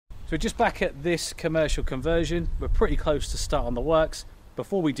So we're just back at this commercial conversion. We're pretty close to start on the works.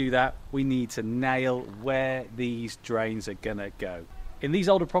 Before we do that, we need to nail where these drains are going to go. In these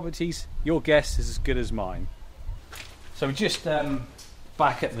older properties, your guess is as good as mine. So we're just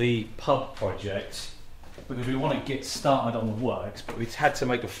back at the pub project because we want to get started on the works, but we've had to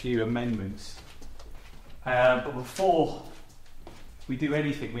make a few amendments. But before we do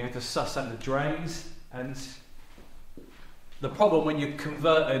anything, we have to suss out the drains. And the problem when you're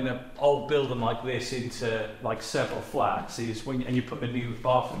converting an old building like this into like several flats is and you put the new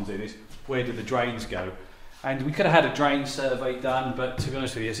bathrooms in, is where do the drains go? And we could have had a drain survey done, but to be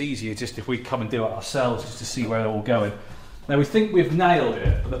honest with you, it's easier just if we come and do it ourselves just to see where they're all going. Now we think we've nailed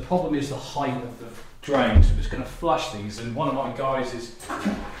it, but the problem is the height of the drains. We're just going to flush these, and one of my guys is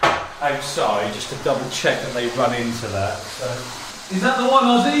outside just to double check that they run into that. So, is that the one,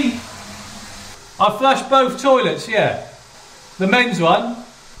 Ozzy? I flushed both toilets, yeah. The men's one.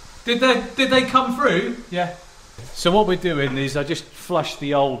 Did they come through? Yeah. So what we're doing is I just flushed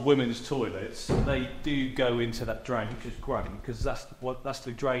the old women's toilets. They do go into that drain, which is great because that's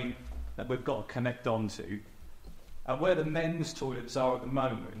the drain that we've got to connect onto. And where the men's toilets are at the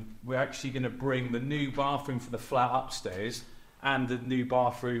moment, we're actually going to bring the new bathroom for the flat upstairs and the new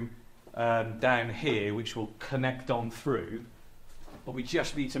bathroom down here, which will connect on through. But we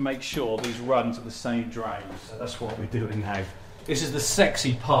just need to make sure these run to the same drain. So that's what we're doing now. This is the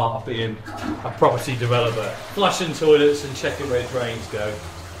sexy part of being a property developer. Flushing toilets and checking where drains go.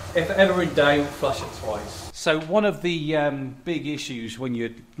 If ever in doubt, flush it twice. So one of the big issues when you're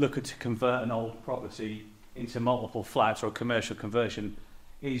looking to convert an old property into multiple flats or a commercial conversion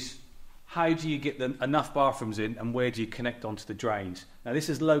is how do you get enough bathrooms in and where do you connect onto the drains? Now this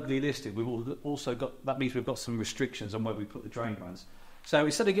is locally listed. We've also got, that means we've got some restrictions on where we put the drain runs. So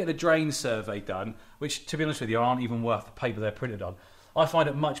instead of getting a drain survey done, which to be honest with you aren't even worth the paper they're printed on, I find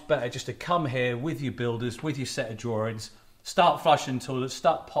it much better just to come here with your builders, with your set of drawings, start flushing toilets,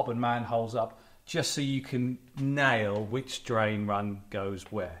 start popping manholes up, just so you can nail which drain run goes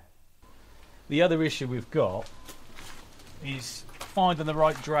where. The other issue we've got is finding the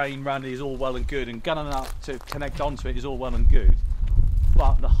right drain run is all well and good, and gunning up to connect onto it is all well and good.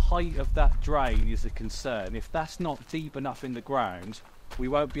 But the height of that drain is a concern. If that's not deep enough in the ground, we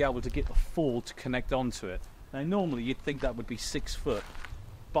won't be able to get the fall to connect onto it. Now normally you'd think that would be 6 foot,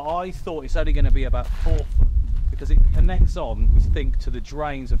 but I thought it's only going to be about 4 foot because it connects on, we think, to the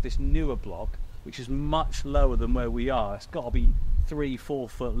drains of this newer block, which is much lower than where we are. It's got to be 3-4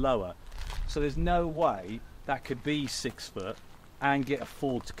 foot lower. So there's no way that could be 6 foot and get a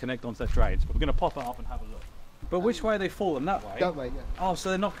fall to connect onto the drains. But we're going to pop it up and have a look. But which way are they falling? That way? That way, yeah. Oh, so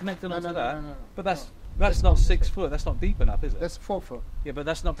they're not connecting onto that? No. But that's not 6 foot. That's not deep enough, is it? That's 4 foot. Yeah, but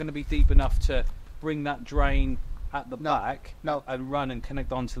that's not going to be deep enough to bring that drain at the back and run and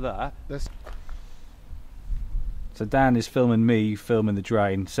connect onto that. So Dan is filming me filming the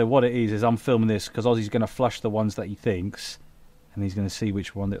drain. So what it is I'm filming this because Ozzy's going to flush the ones that he thinks, and he's going to see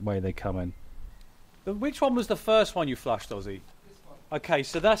which way they come in. Which one was the first one you flushed, Ozzy? This one. Okay,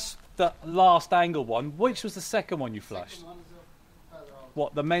 so that's the last angle one. Which was the second one you flushed? Second one is further on.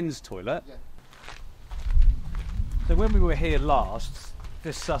 What, the men's toilet? Yeah. So when we were here last,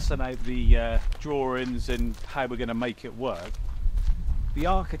 just sussing out the drawings and how we're going to make it work, the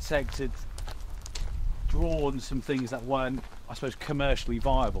architect had drawn some things that weren't, I suppose, commercially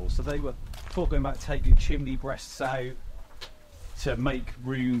viable. So they were talking about taking chimney breasts out to make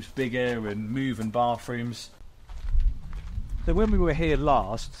rooms bigger and moving bathrooms. So when we were here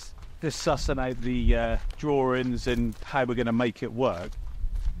last, just sussing out the drawings and how we're going to make it work,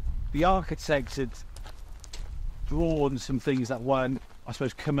 the architect had drawn some things that weren't, I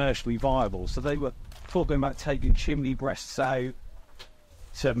suppose, commercially viable. So they were talking about taking chimney breasts out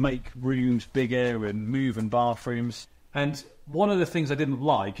to make rooms bigger and moving bathrooms. And one of the things I didn't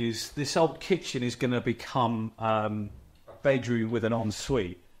like is this old kitchen is going to become bedroom with an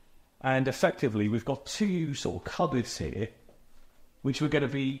ensuite, and effectively we've got 2 sort of cupboards here which were going to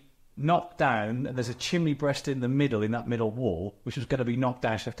be knocked down, and there's a chimney breast in the middle, in that middle wall, which was going to be knocked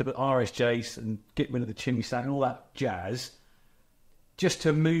down. So you have to put RSJs and get rid of the chimney stack and all that jazz just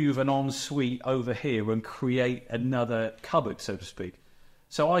to move an ensuite over here and create another cupboard, so to speak.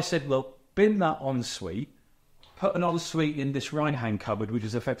 So I said, well, bin that ensuite, put an ensuite in this right-hand cupboard, which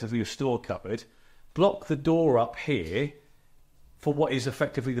is effectively a store cupboard, block the door up here for what is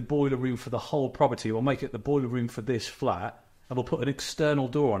effectively the boiler room for the whole property. We'll make it the boiler room for this flat, and we'll put an external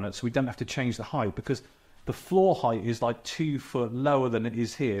door on it so we don't have to change the height, because the floor height is like 2 foot lower than it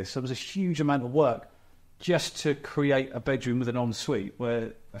is here. So there's a huge amount of work just to create a bedroom with an ensuite,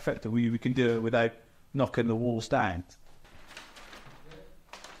 where effectively we can do it without knocking the walls down.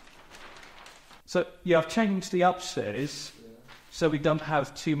 So yeah, I've changed the upstairs so we don't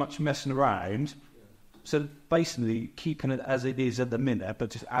have too much messing around. So basically keeping it as it is at the minute, but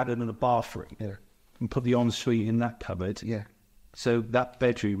just adding in a bathroom and put the ensuite in that cupboard. Yeah. So that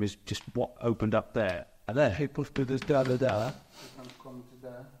bedroom is just what opened up there. And there. People do this there.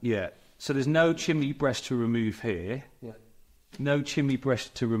 Yeah. So there's no chimney breast to remove here. Yeah. No chimney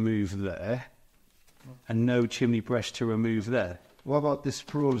breast to remove there. And no chimney breast to remove there. What about this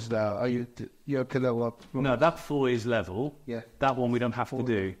floors there? Are you okay that one? No, that floor is level. Yeah. That one we don't have to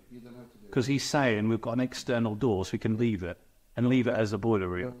do. You don't have to do. Because he's saying we've got an external door so we can leave it. And leave it as a boiler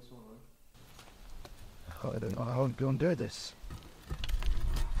room. I don't know how I'm going to do this.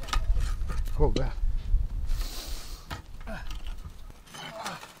 Oh, yeah.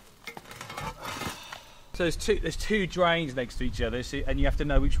 So there's two drains next to each other, and you have to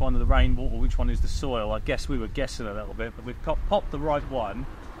know which one is the rainwater, which one is the soil. I guess we were guessing a little bit, but we've popped the right one.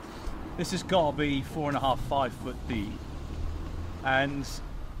 This has got to be 4.5, 5 foot deep, and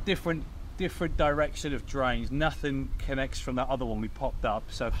different direction of drains. Nothing connects from that other one we popped up.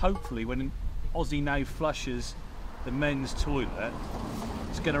 So hopefully, when Aussie now flushes the men's toilet,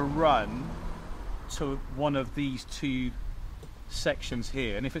 it's going to run to one of these two sections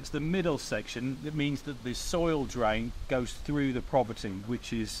here, and if it's the middle section, it means that the soil drain goes through the property,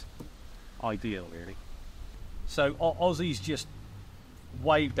 which is ideal, really. So Aussie's just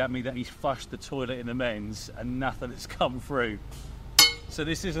waved at me that he's flushed the toilet in the men's and nothing has come through. So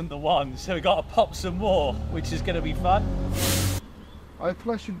this isn't the one, so we've got to pop some more, which is going to be fun. I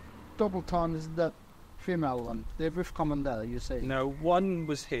flushed double times that female one. They've both come in there, you say? No, one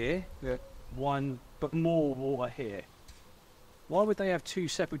was here, one, but more water here. Why would they have two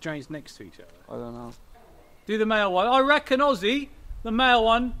separate drains next to each other? I don't know. Do the male one. I reckon, Aussie, the male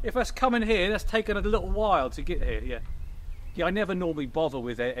one, if that's coming here, that's taken a little while to get here, yeah. Yeah, I never normally bother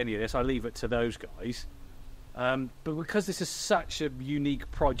with any of this. I leave it to those guys. But because this is such a unique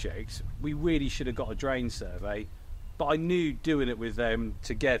project, we really should have got a drain survey. But I knew doing it with them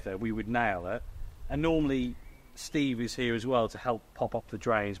together, we would nail it. And normally Steve is here as well to help pop up the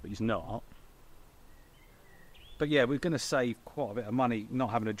drains, but he's not. But yeah, we're going to save quite a bit of money not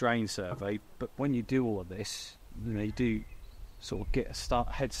having a drain survey. But when you do all of this, you do sort of get a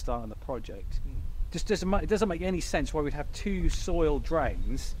head start on the project. Just it doesn't make any sense why we'd have two soil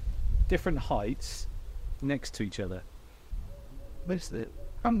drains, different heights, next to each other. Missed it.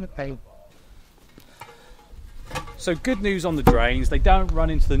 I'm the pain. So good news on the drains, they don't run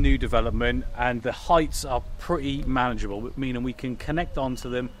into the new development and the heights are pretty manageable, meaning we can connect onto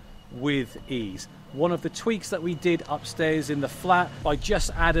them with ease. One of the tweaks that we did upstairs in the flat by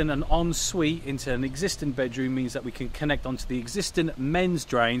just adding an ensuite into an existing bedroom means that we can connect onto the existing men's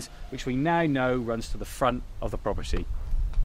drains, which we now know runs to the front of the property.